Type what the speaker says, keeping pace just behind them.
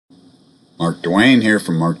Dwayne here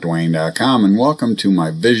from MarkDwayne.com, and welcome to my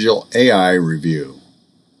VizualAI review.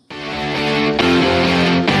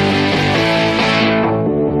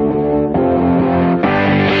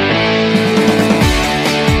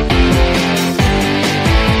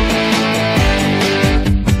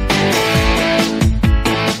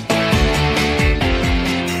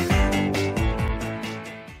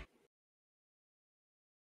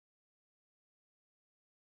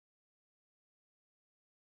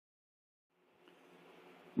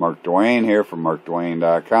 Dwayne here from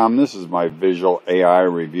MarkDwayne.com. This is my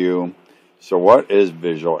VizualAI review. So what is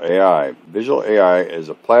VizualAI? VizualAI is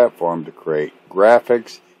a platform to create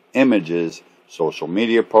graphics, images, social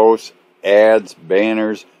media posts, ads,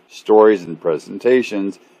 banners, stories and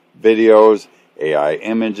presentations, videos, AI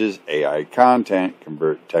images, AI content,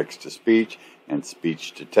 convert text to speech and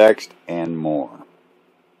speech to text, and more.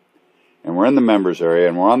 And we're in the members area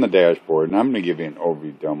and we're on the dashboard, and I'm going to give you an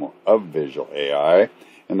overview demo of VizualAI.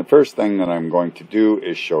 And the first thing that I'm going to do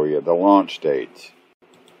is show you the launch dates.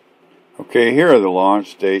 Okay, here are the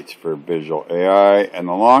launch dates for VizualAI, and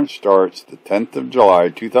the launch starts the 10th of July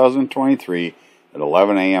 2023 at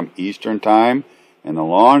 11 a.m. Eastern Time, and the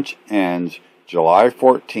launch ends July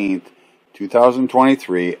 14th,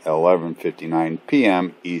 2023 at 11:59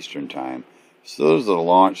 p.m. Eastern Time. So those are the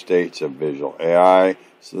launch dates of VizualAI.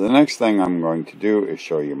 So the next thing I'm going to do is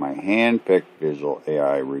show you my hand-picked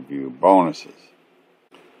VizualAI Review Bonuses.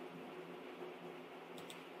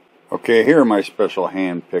 Okay, here are my special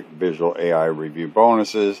hand-picked VizualAI Review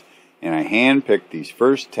Bonuses, and I hand-picked these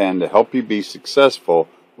first 10 to help you be successful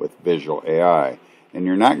with VizualAI. And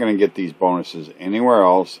you're not going to get these bonuses anywhere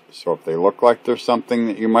else, so if they look like there's something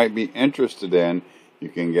that you might be interested in, you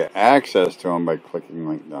can get access to them by clicking the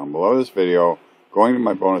link down below this video, going to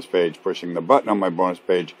my bonus page, pushing the button on my bonus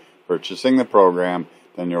page, purchasing the program,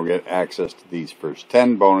 then you'll get access to these first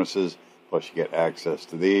 10 bonuses, plus you get access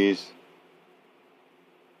to these.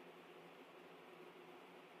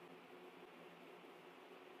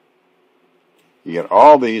 You get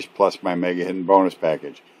all these plus my Mega Hidden Bonus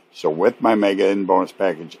Package. So with my Mega Hidden Bonus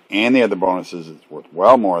Package and the other bonuses, it's worth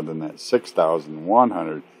well more than that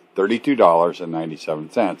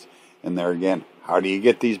 $6,132.97. And there again, how do you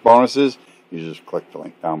get these bonuses? You just click the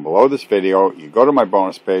link down below this video. You go to my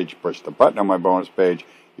bonus page, push the button on my bonus page,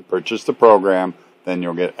 you purchase the program, then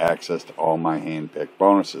you'll get access to all my hand-picked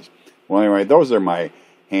bonuses. Well, anyway, those are my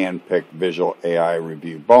hand-picked VizualAI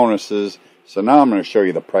Review Bonuses. So now I'm going to show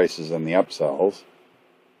you the prices and the upsells.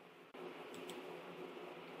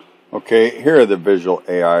 Okay, here are the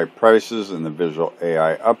VizualAI prices and the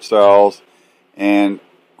VizualAI upsells. And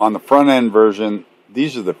on the front end version,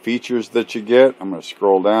 these are the features that you get. I'm going to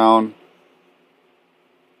scroll down.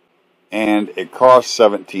 And it costs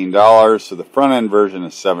 $17. So the front end version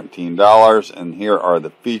is $17. And here are the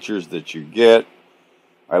features that you get.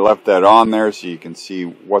 I left that on there so you can see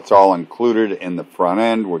what's all included in the front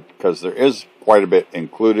end, because there is quite a bit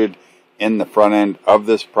included in the front end of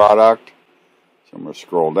this product. So I'm going to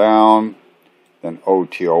scroll down. Then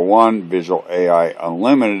OTO1 VizualAI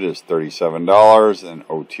Unlimited is $37, and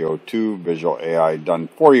OTO2 VizualAI Done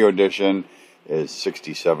For You Edition is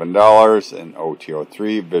 $67, and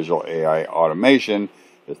OTO3 VizualAI Automation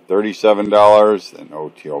is $37, and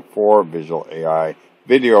OTO4 VizualAI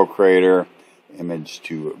Video Creator, image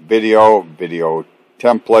to video, video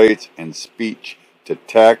templates, and speech to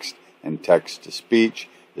text and text to speech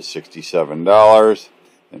is $67.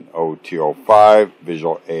 And OTO5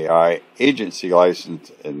 VizualAI Agency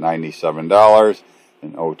License is $97.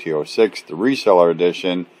 And OTO6, the Reseller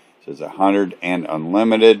Edition, says 100 and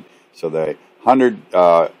Unlimited. So the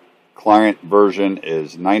 100 client version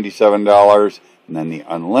is $97, and then the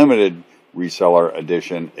Unlimited Reseller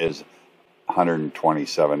Edition is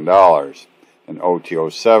 $127. And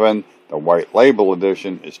OTO7, the White Label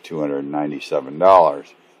Edition, is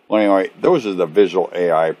 $297. Well, anyway, those are the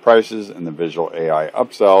VizualAI prices and the VizualAI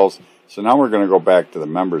upsells. So now we're going to go back to the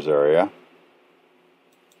members area.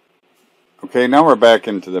 Okay, now we're back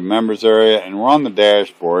into the members area, and we're on the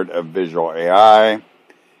dashboard of VizualAI.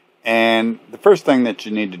 And the first thing that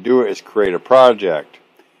you need to do is create a project.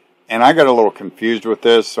 And I got a little confused with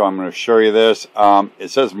this, so I'm going to show you this. It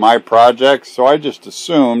says My Project, so I just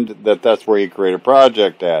assumed that that's where you create a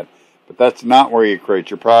project at. But that's not where you create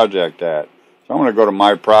your project at. So I'm going to go to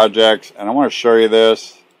My Projects, and I want to show you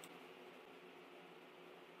this.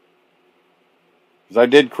 Because I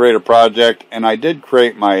did create a project, and I did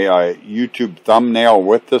create my YouTube thumbnail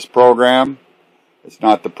with this program. It's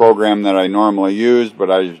not the program that I normally use,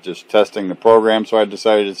 but I was just testing the program, so I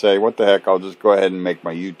decided to say, what the heck, I'll just go ahead and make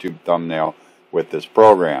my YouTube thumbnail with this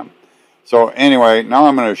program. So anyway, now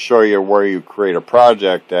I'm going to show you where you create a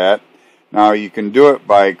project at. Now you can do it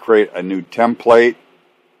by create a new template,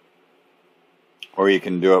 or you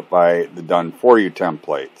can do it by the done for you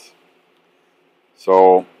templates.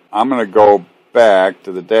 So I'm going to go back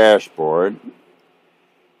to the dashboard,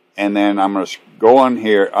 and then I'm going to go in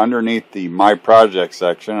here underneath the My Project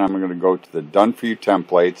section. I'm going to go to the Done For You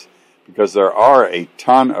templates, because there are a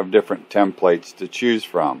ton of different templates to choose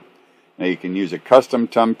from. Now you can use a custom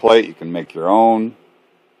template, you can make your own,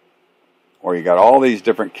 or you got all these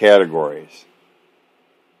different categories.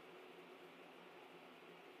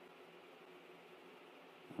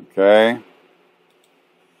 Okay.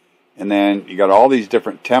 And then you got all these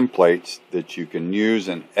different templates that you can use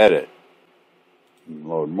and edit.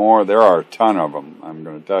 Load more. There are a ton of them, I'm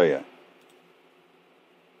going to tell you.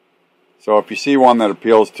 So if you see one that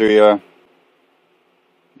appeals to you,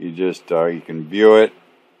 you just you can view it,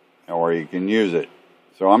 or you can use it.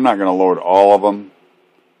 So I'm not going to load all of them,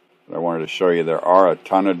 but I wanted to show you there are a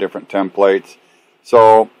ton of different templates.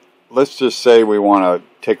 So let's just say we want to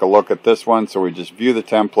take a look at this one. So we just view the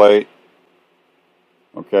template.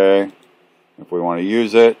 Okay. If we want to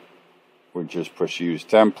use it, we just push use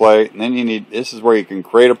template, and then you need, this is where you can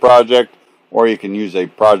create a project, or you can use a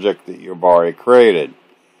project that you've already created.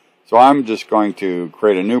 So I'm just going to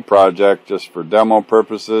create a new project just for demo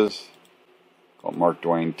purposes. Call it Mark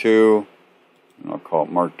Dwayne 2, and I'll call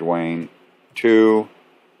it Mark Dwayne 2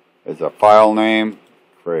 as a file name.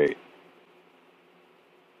 Create.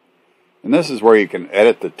 And this is where you can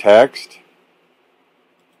edit the text.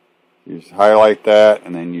 You just highlight that,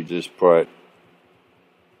 and then you just put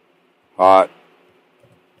hot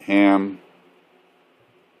ham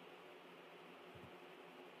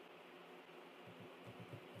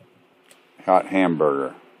hot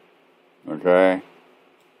hamburger. Okay,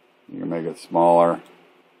 you can make it smaller.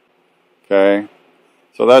 Okay,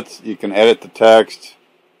 so that's, you can edit the text,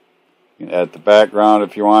 you can edit the background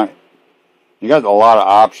if you want. You got a lot of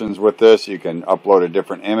options with this. You can upload a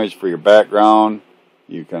different image for your background.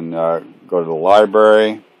 You can go to the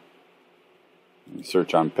library, you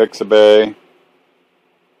search on Pixabay.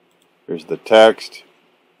 Here's the text.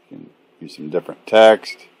 You can use some different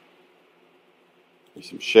text. There's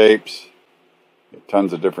some shapes.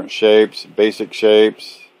 Tons of different shapes, basic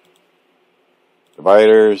shapes,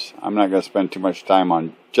 dividers. I'm not going to spend too much time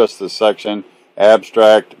on just this section.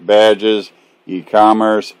 Abstract, badges,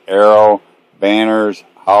 e-commerce, arrow, banners,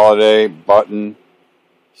 holiday, button,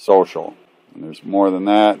 social. And there's more than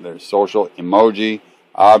that. There's social, emoji,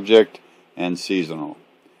 object, and seasonal.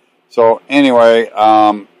 So anyway,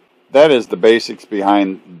 that is the basics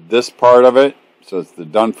behind this part of it. So it's the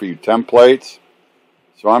done for you templates.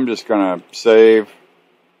 So I'm just going to save,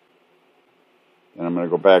 and I'm going to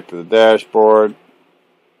go back to the dashboard.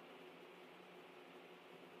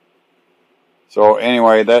 So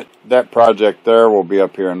anyway, that project there will be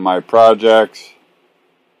up here in My Projects.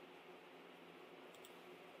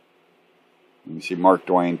 You can see Mark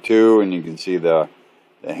Dwayne 2, and you can see the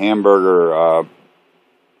hamburger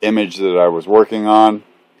image that I was working on.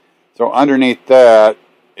 So underneath that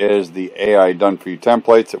is the AI Done For You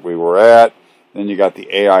templates that we were at. Then you got the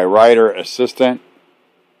AI Writer Assistant.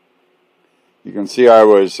 You can see I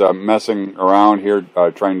was messing around here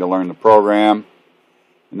trying to learn the program.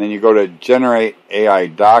 And then you go to Generate AI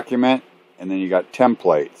Document, and then you got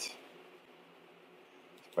Templates.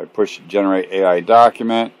 If I push Generate AI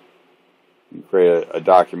Document, you can create a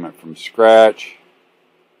document from scratch.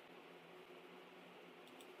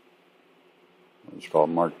 Let's call it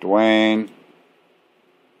Mark Dwayne,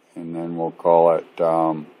 and then we'll call it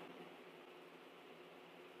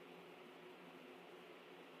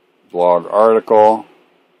blog article.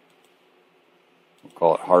 We'll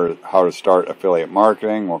call it how to start affiliate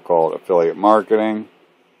marketing. We'll call it affiliate marketing.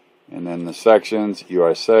 And then the sections,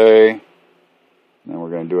 USA. And then we're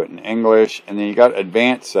going to do it in English. And then you got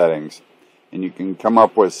advanced settings. And you can come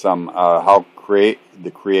up with some how create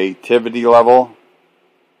the creativity level.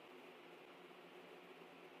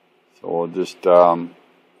 So we'll just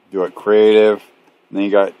do it creative. And then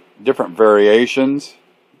you got different variations.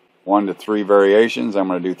 1 to 3 variations. I'm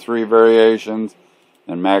going to do 3 variations.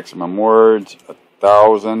 And maximum words,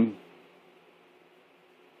 1,000.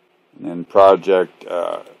 And then project,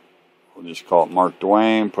 we'll just call it Mark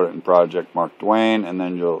Dwayne. Put it in project Mark Dwayne. And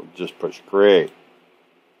then you'll just push create.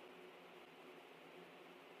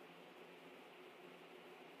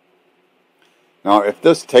 Now, if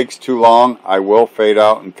this takes too long, I will fade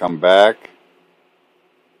out and come back.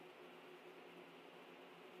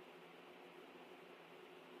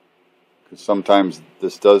 Sometimes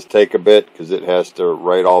this does take a bit because it has to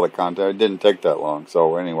write all the content. It didn't take that long.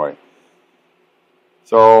 So anyway,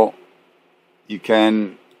 so you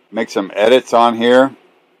can make some edits on here.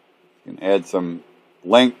 You can add some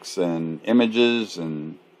links and images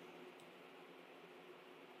and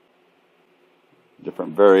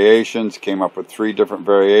different variations. Came up with 3 different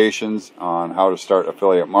variations on how to start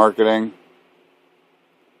affiliate marketing.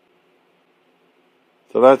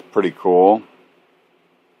 So that's pretty cool.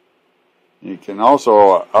 You can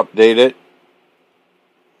also update it.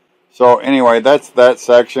 So anyway, that's that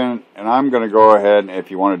section, and I'm going to go ahead, and if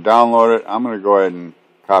you want to download it, I'm going to go ahead and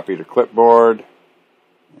copy to clipboard,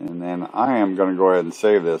 and then I am going to go ahead and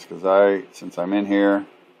save this, because since I'm in here,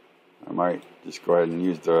 I might just go ahead and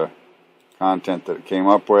use the content that it came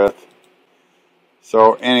up with.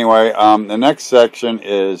 So anyway, the next section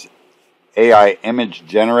is AI image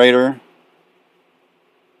generator.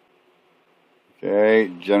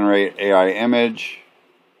 Okay, generate AI image.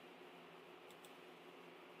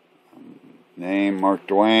 Name, Mark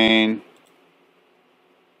Dwayne.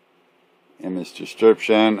 Image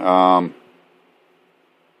description.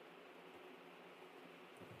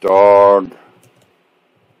 Dog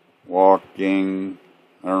walking.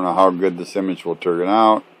 I don't know how good this image will turn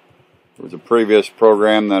out. There was a previous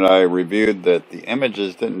program that I reviewed that the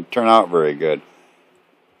images didn't turn out very good.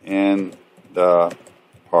 In the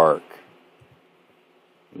park.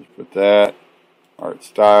 Just put that. Art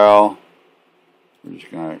style. We're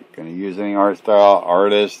just gonna use any art style.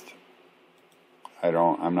 Artist.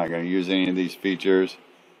 I'm not gonna use any of these features.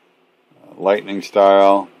 Lightning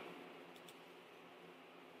style.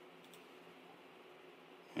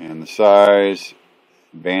 And the size.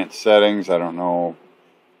 Advanced settings. I don't know.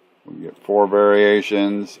 We get 4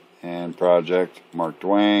 variations. And project Mark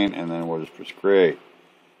Dwayne. And then we'll just push create.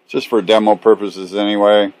 Just for demo purposes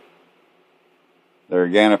anyway. There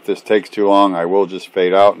again, if this takes too long, I will just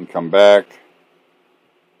fade out and come back.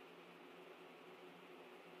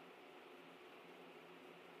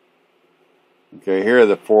 Okay, here are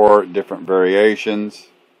the 4 different variations.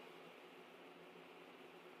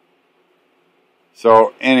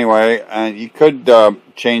 So anyway, you could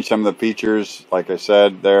change some of the features, like I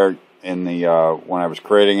said there in the when I was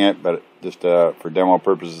creating it, but just for demo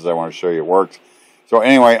purposes, I want to show you it works. So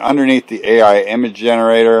anyway, underneath the AI image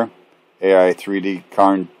generator, AI 3D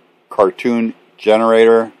cartoon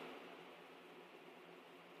generator.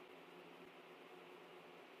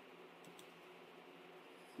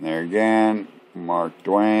 And there again, Mark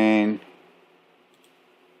Dwayne.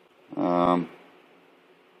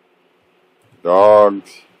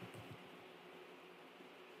 Dogs.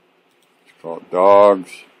 Let's call it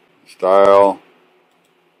dogs. Style.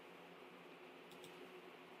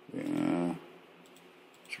 Yeah.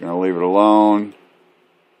 Just going to leave it alone.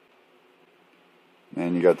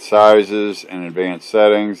 And you got sizes and advanced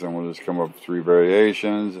settings, and we'll just come up with 3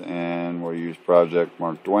 variations, and we'll use project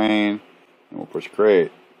Mark Dwayne, and we'll push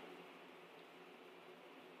create.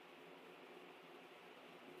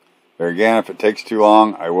 There again, if it takes too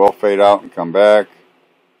long, I will fade out and come back.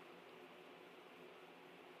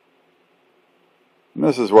 And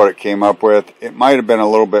this is what it came up with. It might have been a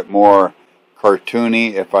little bit more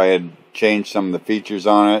cartoony if I had changed some of the features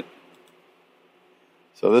on it.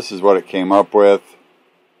 So this is what it came up with.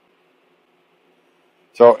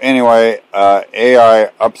 So anyway,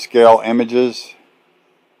 AI upscale images.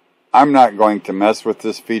 I'm not going to mess with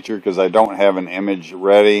this feature because I don't have an image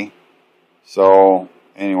ready. So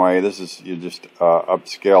anyway, this is you just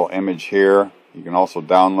upscale image here. You can also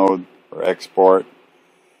download or export.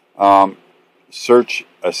 Search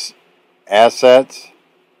assets.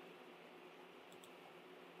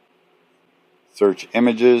 Search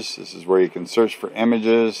images. This is where you can search for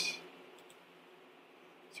images.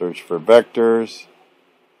 Search for vectors.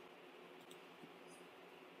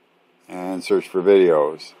 And search for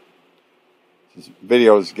videos. This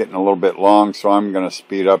video is getting a little bit long, so I'm going to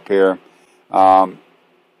speed up here. Some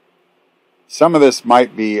of this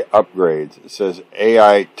might be upgrades. It says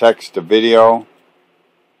AI text to video.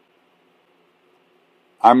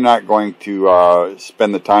 I'm not going to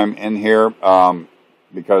spend the time in here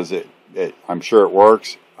because I'm sure it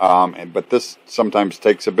works, but this sometimes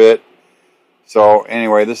takes a bit. So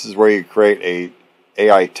anyway, this is where you create a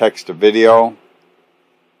AI text to video,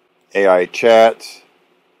 AI chats.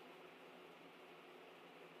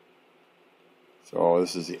 So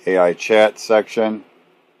this is the AI chat section.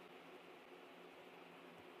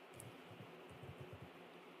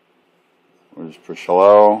 We'll just push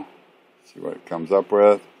hello, see what it comes up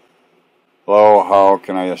with. Hello, how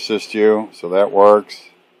can I assist you? So that works.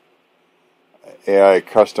 AI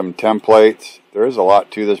custom templates. There is a lot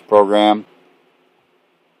to this program.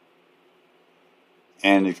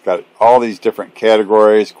 And it's got all these different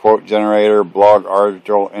categories: quote generator, blog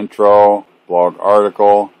article, intro, blog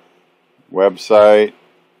article, website,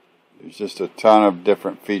 There's just a ton of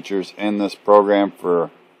different features in this program for,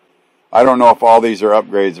 I don't know if all these are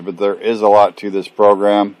upgrades, but there is a lot to this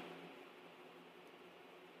program.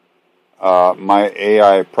 My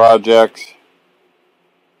AI projects.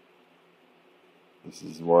 This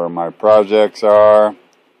is where my projects are.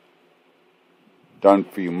 Done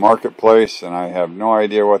for you marketplace, and I have no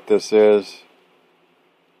idea what this is.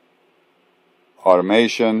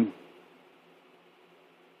 Automation.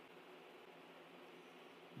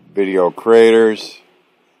 Video creators.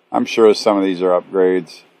 I'm sure some of these are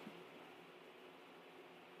upgrades.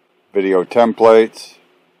 Video templates.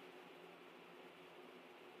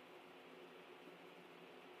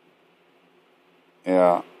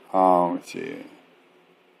 Yeah, let's see.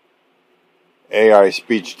 AI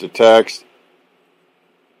speech to text.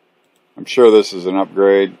 I'm sure this is an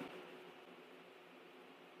upgrade.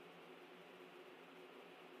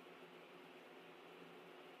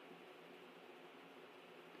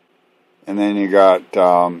 And then you got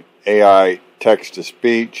AI text to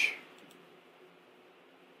speech.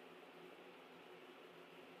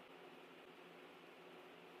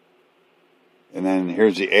 And then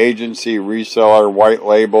here's the agency, reseller, white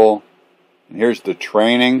label. And here's the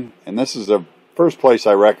training. And this is the first place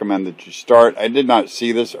I recommend that you start. I did not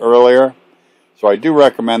see this earlier, so I do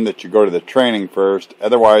recommend that you go to the training first.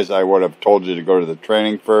 Otherwise, I would have told you to go to the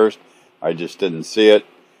training first. I just didn't see it.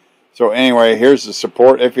 So anyway, here's the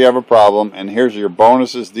support if you have a problem, and here's your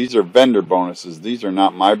bonuses. These are vendor bonuses. These are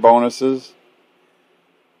not my bonuses.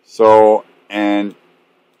 So, and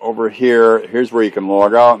over here, here's where you can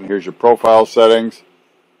log out, and here's your profile settings.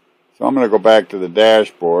 So I'm going to go back to the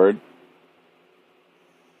dashboard.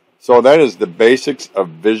 So that is the basics of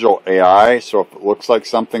VizualAI. So if it looks like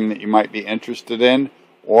something that you might be interested in,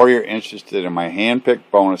 or you're interested in my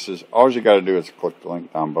hand-picked bonuses, all you got to do is click the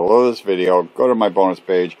link down below this video, go to my bonus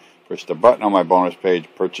page, push the button on my bonus page,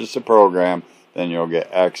 purchase the program, then you'll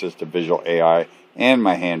get access to VizualAI and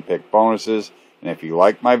my hand-picked bonuses. And if you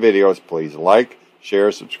like my videos, please like,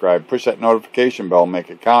 share, subscribe, push that notification bell,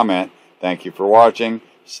 make a comment. Thank you for watching.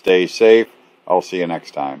 Stay safe. I'll see you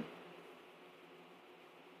next time.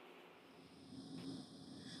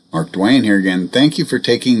 Dwayne here again. Thank you for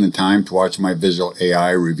taking the time to watch my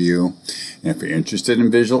VizualAI review. And if you're interested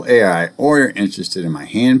in VizualAI or you're interested in my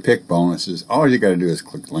hand-picked bonuses, all you got to do is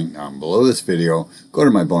click the link down below this video, go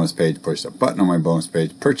to my bonus page, push the button on my bonus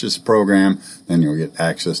page, purchase the program, then you'll get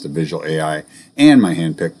access to VizualAI and my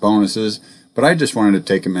hand-picked bonuses. But I just wanted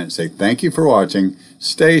to take a minute and say thank you for watching.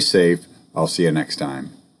 Stay safe. I'll see you next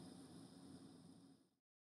time.